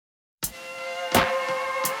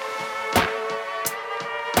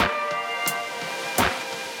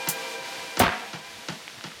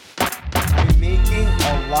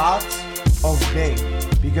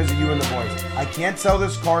because of you and the boys. I can't sell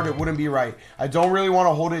this card. It wouldn't be right. I don't really want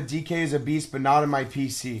to hold it. DK is a beast, but not in my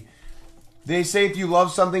PC. They say if you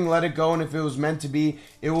love something, let it go, and if it was meant to be,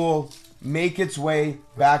 it will make its way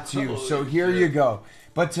back to you. So here you go.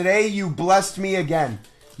 But today you blessed me again.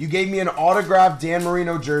 You gave me an autographed Dan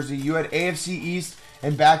Marino jersey. You had AFC East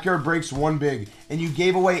and Backyard Breaks one big. And you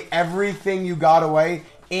gave away everything you got away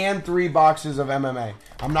and 3 boxes of MMA.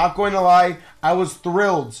 I'm not going to lie. I was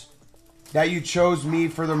thrilled that you chose me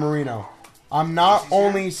for the Marino. I'm not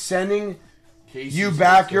only sending you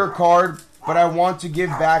back your card, but I want to give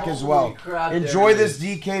back as well. Enjoy this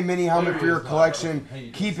DK mini helmet for your collection.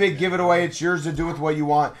 Keep it, give it away. It's yours to do with what you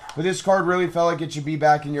want. But this card really felt like it should be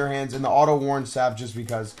back in your hands, and the auto worn salve just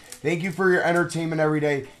because. Thank you for your entertainment every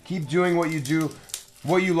day. Keep doing what you do,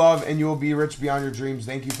 what you love, and you will be rich beyond your dreams.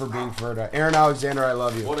 Thank you for being Ferda. Aaron Alexander, I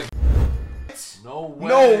love you. No way.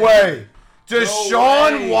 No way.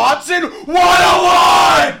 Deshaun Watson, 101!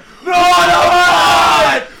 101!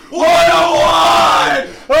 101!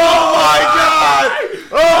 Oh my God!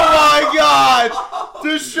 Oh my God!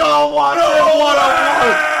 Deshaun Watson,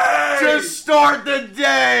 101! To start the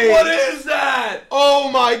day! What is that?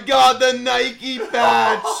 Oh my God, the Nike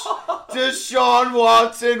patch! Deshaun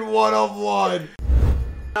Watson, 1 of 1.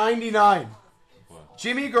 99.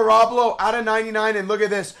 Jimmy Garoppolo out of 99, and look at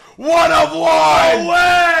this. 1 of 1! No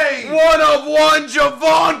way! 1 of 1,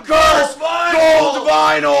 Javon Curse! Gold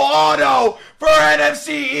vinyl auto for NFC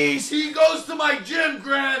East. He goes to my gym,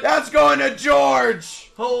 Grant. That's going to George.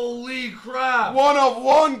 Holy crap. 1 of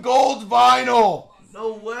 1, gold vinyl.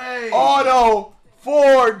 No way. Auto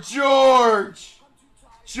for George.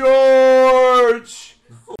 George.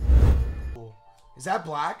 Is that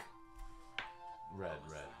black? Red.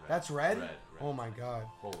 That's red? Red. Oh my God.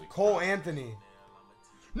 Holy Cole crap. Anthony.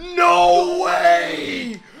 No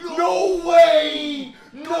way! No way!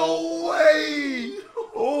 No way!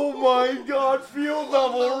 Oh my God, field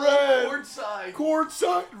level red. Courtside.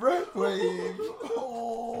 Courtside red wave.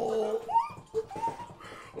 Oh.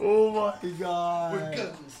 Oh my God. We're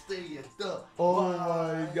gonna stay at the Oh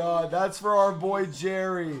my God. That's for our boy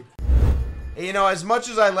Jerry. And, you know, as much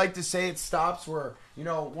as I like to say it stops where, you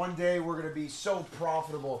know, one day we're going to be so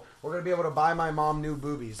profitable, we're going to be able to buy my mom new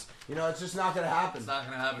boobies. You know, it's just not going to happen. It's not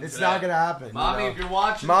gonna happen. It's today. not going to happen. Mommy, you know? if you're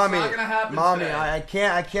watching, Mommy, it's not gonna happen. Mommy, today.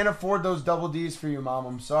 I can't afford those double D's for you, Mom.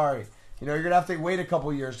 I'm sorry. You know, you're going to have to wait a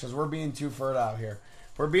couple years because we're being too furred out here.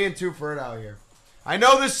 We're being too furred out here. I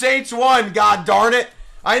know the Saints won, god darn it.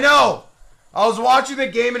 I know. I was watching the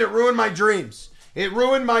game and it ruined my dreams. It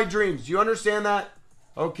ruined my dreams. Do you understand that?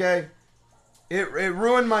 Okay. It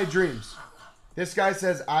ruined my dreams. This guy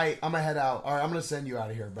says I'm gonna head out. All right, I'm gonna send you out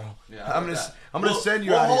of here, bro. Yeah, I'm gonna send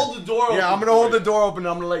you out. We'll hold the door open. Yeah, I'm gonna hold the door open. And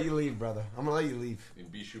I'm gonna let you leave, brother. I'm gonna let you leave. In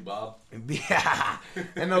Bishu Bob. Yeah.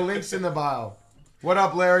 And the link's in the bio. What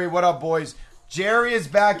up, Larry? What up, boys? Jerry is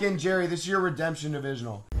back in. Jerry, this is your redemption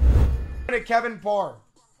divisional. Kevin Parr.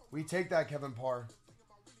 We take that, Kevin Parr.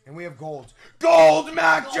 And we have gold. Gold,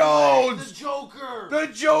 Mac Jones! The Joker! The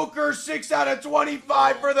Joker, 6 out of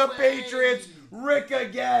 25 for the Patriots. Rick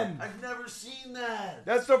again. I've never seen that.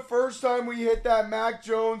 That's the first time we hit that Mac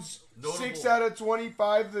Jones. Notable. 6 out of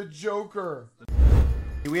 25, the Joker.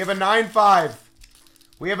 We have a 9-5.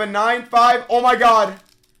 We have a 9-5. Oh my God.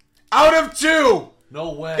 Out of 2.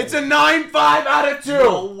 No way. It's a 9-5 out of 2.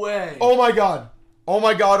 No way. Oh my God. Oh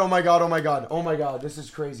my God. Oh my God. Oh my God. Oh my God. This is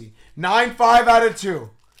crazy. 9-5 out of 2.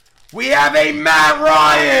 We have a Matt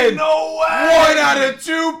Ryan. No way. 1 out of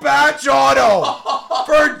 2 patch auto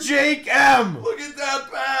for Jake M. Look at that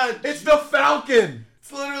patch. It's the Falcon.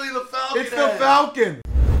 It's literally the Falcon. It's the Falcon.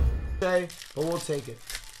 Okay, but we'll take it.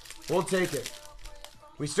 We'll take it.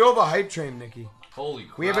 We still have a hype train, Nikki. Holy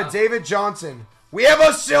crap. We have a David Johnson. We have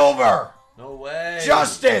a silver. No way.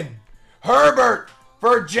 Justin Herbert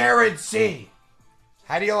for Jared C.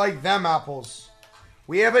 How do you like them apples?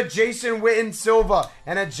 We have a Jason Witten Silva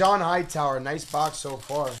and a John Hightower. Nice box so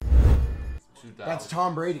far. 2000. That's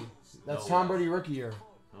Tom Brady. That's Tom Brady rookie year.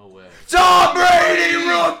 No way. Tom Brady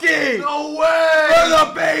rookie! No way. For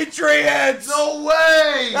the Patriots! No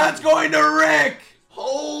way. That's going to Rick!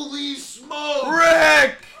 Holy smoke.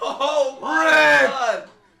 Rick! Oh my Rick! God.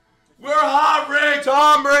 We're hot, Rick.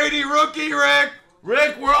 Tom Brady rookie, Rick!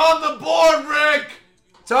 Rick, we're on the board, Rick.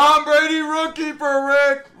 Tom Brady rookie for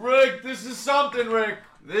Rick! Rick, this is something, Rick.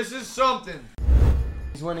 This is something.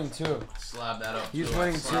 He's winning too. Slap that up. He's too.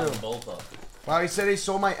 winning Slap too. them both up. Wow, he said he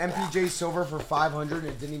sold my MPJ Silver for 500 and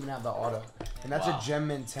it didn't even have the auto. And that's Wow. a Gem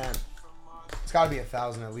Mint 10. It's got to be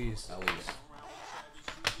 1,000 at least. At least.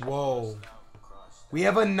 Whoa. We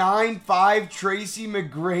have a 9-5 Tracy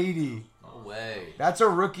McGrady. No way. That's a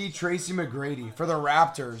rookie Tracy McGrady for the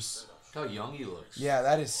Raptors. Look how young he looks. Yeah,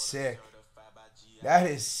 that is sick. That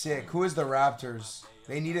is sick. Who is the Raptors?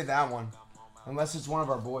 They needed that one. Unless it's one of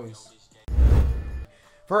our boys.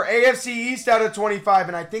 For AFC East out of 25,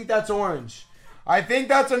 and I think that's orange. I think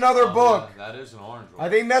that's another book. Yeah, that is an orange one. I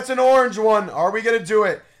think that's an orange one. Are we going to do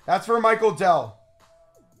it? That's for Michael Dell.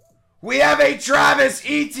 We have a Travis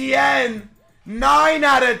Etienne. 9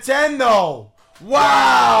 out of 10, though.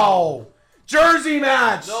 Wow. Jersey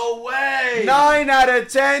match. No way. 9 out of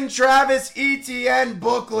 10 Travis Etienne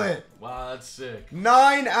booklet. Wow, that's sick.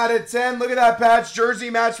 9 out of 10. Look at that patch. Jersey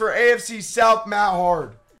match for AFC South, Matt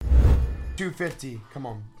Hard. 250. Come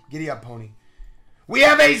on. Giddy up, pony. We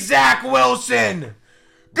have a Zach Wilson.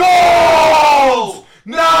 Gold!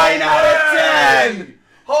 9 out of 10.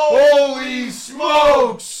 Holy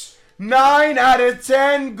smokes. 9 out of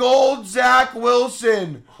 10 gold Zach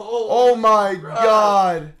Wilson. Oh my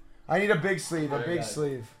God. I need a big sleeve. A big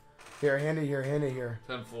sleeve. Here, hand it here. Hand it here.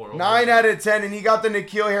 10-4. 9 out of 10. And he got the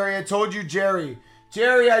Nikhil Harry. I told you, Jerry.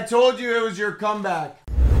 Jerry, I told you it was your comeback.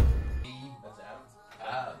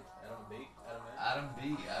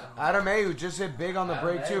 Adam A, who just hit big on the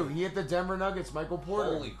break, too. He hit the Denver Nuggets, Michael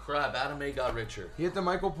Porter. Holy crap, Adam A got richer. He hit the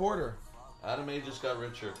Michael Porter. Adam A just got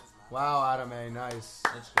richer. Wow, Adam A, nice.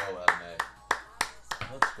 Let's go, Adam A.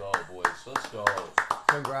 Let's go, boys. Let's go.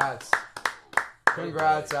 Congrats.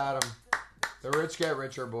 Congrats, Adam. The rich get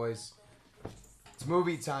richer, boys. It's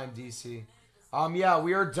movie time, DC. Yeah,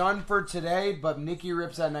 we are done for today, but Nikki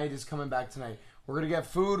Rips at Night is coming back tonight. We're going to get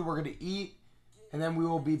food, we're going to eat, and then we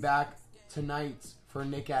will be back tonight for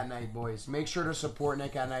Nick at Night, boys. Make sure to support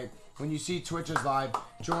Nick at Night. When you see Twitch is live,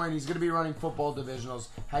 join. He's going to be running football divisionals.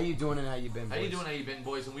 How you doing and how you been, boys? How you doing, how you been,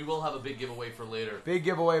 boys? And we will have a big giveaway for later. Big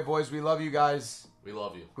giveaway, boys. We love you guys. We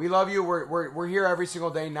love you. We love you. We're here every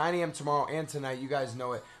single day, 9 a.m. tomorrow and tonight. You guys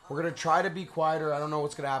know it. We're going to try to be quieter. I don't know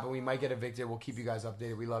what's going to happen. We might get evicted. We'll keep you guys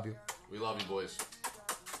updated. We love you. We love you, boys.